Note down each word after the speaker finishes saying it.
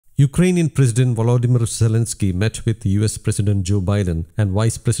Ukrainian President Volodymyr Zelenskyy met with US President Joe Biden and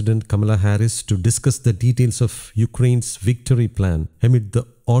Vice President Kamala Harris to discuss the details of Ukraine's victory plan amid the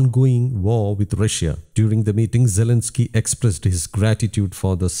ongoing war with Russia. During the meeting, Zelenskyy expressed his gratitude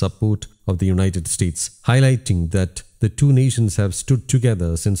for the support of the United States, highlighting that the two nations have stood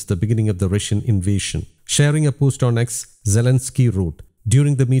together since the beginning of the Russian invasion. Sharing a post on X, Zelenskyy wrote,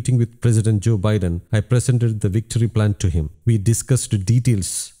 "During the meeting with President Joe Biden, I presented the victory plan to him. We discussed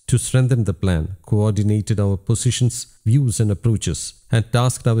details to strengthen the plan, coordinated our positions, views and approaches, and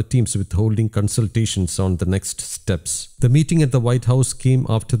tasked our teams with holding consultations on the next steps." The meeting at the White House came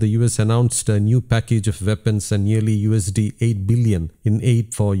after the US announced a new package of weapons and nearly $8 billion in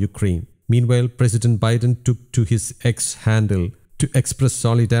aid for Ukraine. Meanwhile, President Biden took to his X handle to express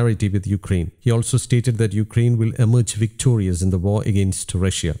solidarity with Ukraine. He also stated that Ukraine will emerge victorious in the war against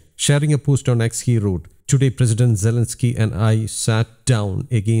Russia. Sharing a post on X, he wrote, "Today, President Zelenskyy and I sat down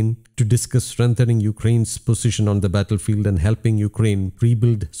again to discuss strengthening Ukraine's position on the battlefield and helping Ukraine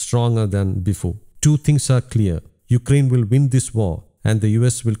rebuild stronger than before. Two things are clear. Ukraine will win this war, and the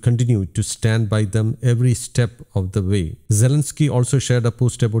US will continue to stand by them every step of the way." Zelenskyy also shared a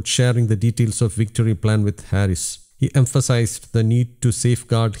post about sharing the details of victory plan with Harris. He emphasized the need to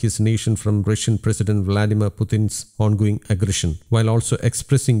safeguard his nation from Russian President Vladimir Putin's ongoing aggression, while also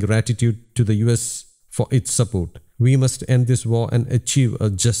expressing gratitude to the US for its support. "We must end this war and achieve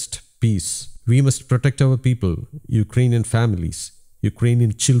a just peace. We must protect our people, Ukrainian families,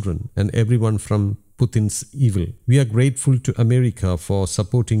 Ukrainian children, and everyone from Putin's evil. We are grateful to America for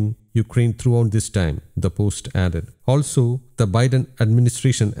supporting Ukraine throughout this time," the post added. Also, the Biden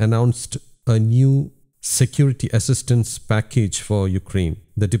administration announced a new security assistance package for Ukraine.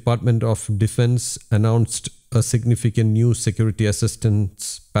 The Department of Defense announced a significant new security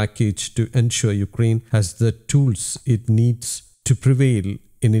assistance package to ensure Ukraine has the tools it needs to prevail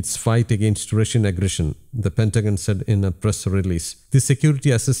in its fight against Russian aggression, the Pentagon said in a press release. The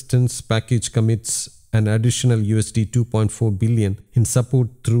security assistance package commits an additional $2.4 billion in support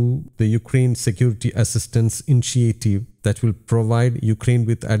through the Ukraine Security Assistance Initiative that will provide Ukraine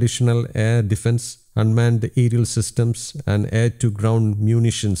with additional air defense, unmanned aerial systems, and air-to-ground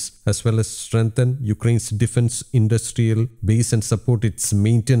munitions, as well as strengthen Ukraine's defense industrial base and support its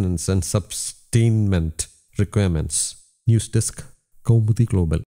maintenance and sustainment requirements. News Desk, Kaumudy Global.